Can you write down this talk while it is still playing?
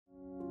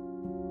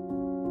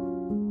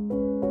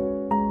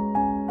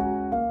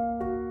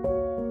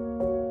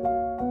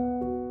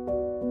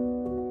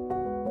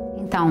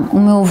Então,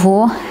 o meu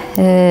avô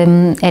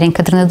era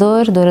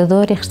encadernador,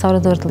 dourador e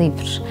restaurador de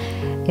livros.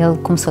 Ele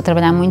começou a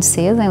trabalhar muito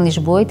cedo em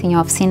Lisboa e tinha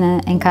a oficina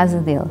em casa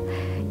dele.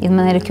 E de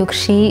maneira que eu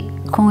cresci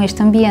com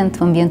este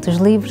ambiente, o ambiente dos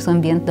livros, o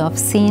ambiente da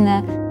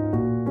oficina.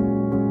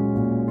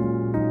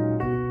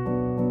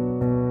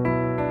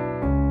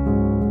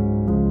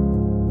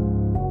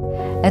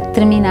 A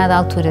determinada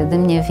altura da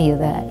minha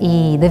vida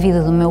e da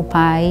vida do meu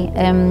pai,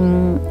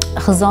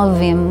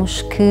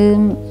 resolvemos que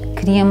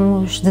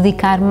queríamos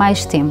dedicar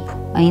mais tempo,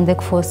 ainda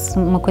que fosse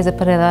uma coisa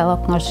paralela ao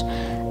que nós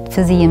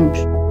fazíamos.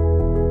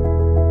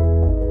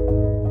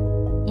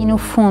 E no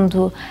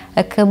fundo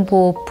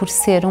acabou por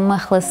ser uma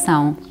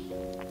relação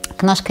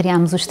que nós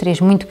criámos os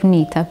três muito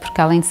bonita, porque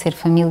além de ser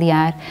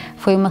familiar,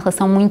 foi uma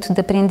relação muito de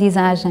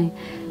aprendizagem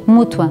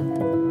mútua.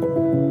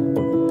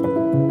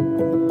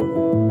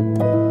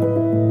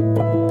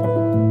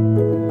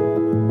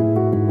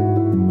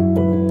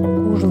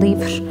 Os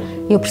livros,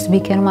 eu percebi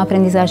que era uma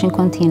aprendizagem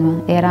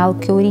contínua, era algo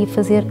que eu iria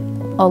fazer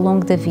ao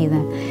longo da vida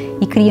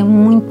e queria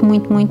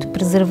muito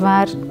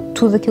preservar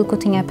tudo aquilo que eu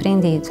tinha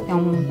aprendido. É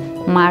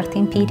uma arte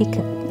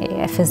empírica,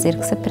 é fazer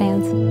que se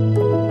aprende.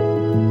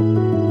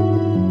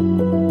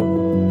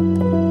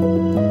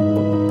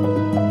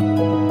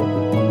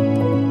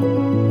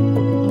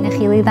 E na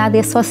realidade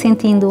é só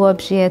sentindo o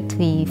objeto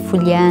e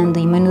folheando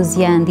e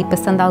manuseando e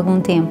passando algum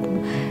tempo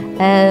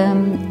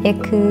é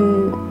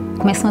que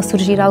começam a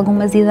surgir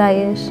algumas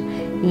ideias,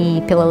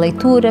 e pela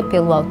leitura,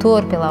 pelo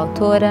autor, pela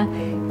autora,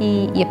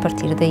 e a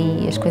partir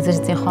daí as coisas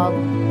desenrolam.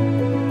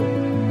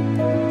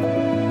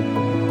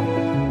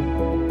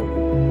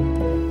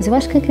 Mas eu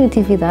acho que a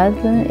criatividade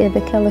é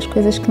daquelas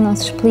coisas que não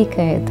se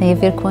explica, tem a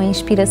ver com a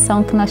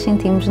inspiração que nós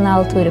sentimos na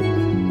altura.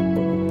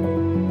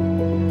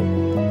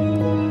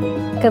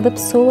 Cada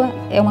pessoa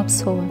é uma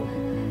pessoa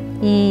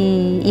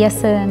e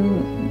essa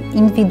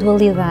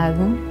individualidade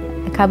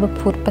acaba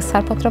por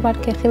passar para o trabalho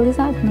que é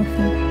realizado, no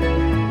fim.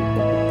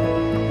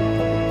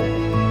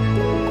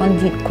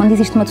 Quando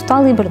existe uma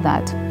total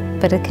liberdade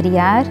para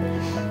criar,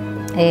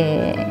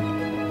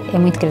 é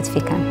muito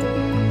gratificante.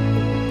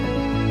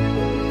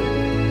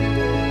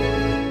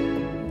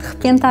 De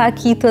repente há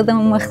aqui toda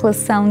uma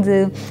relação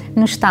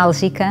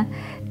nostálgica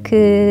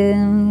que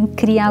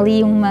cria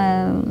ali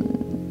uma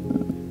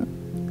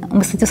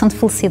situação de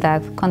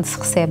felicidade quando se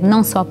recebe,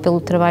 não só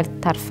pelo trabalho de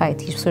estar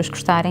feito e as pessoas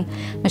gostarem,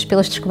 mas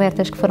pelas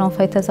descobertas que foram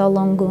feitas ao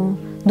longo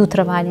do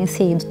trabalho em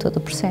si e de todo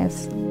o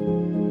processo.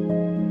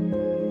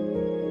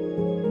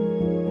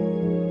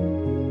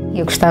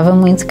 Eu gostava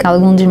muito que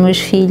algum dos meus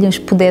filhos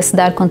pudesse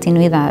dar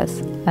continuidade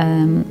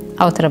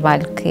ao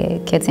trabalho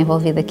que é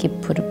desenvolvido aqui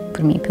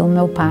por mim, pelo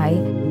meu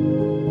pai.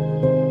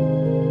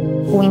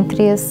 O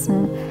interesse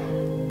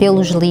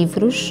pelos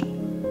livros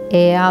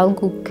é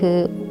algo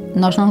que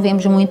nós não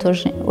vemos muito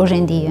hoje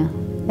em dia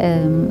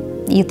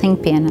e eu tenho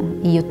pena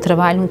e eu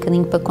trabalho um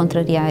bocadinho para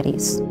contrariar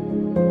isso.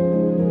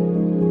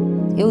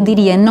 Eu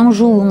diria, não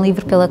julgo um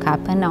livro pela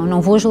capa,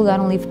 não vou julgar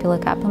um livro pela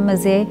capa,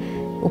 mas é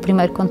o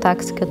primeiro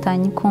contacto que eu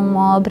tenho com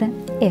uma obra,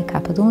 é a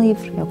capa de um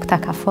livro, é o que está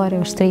cá fora, é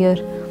o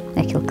exterior, é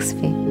aquilo que se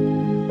vê.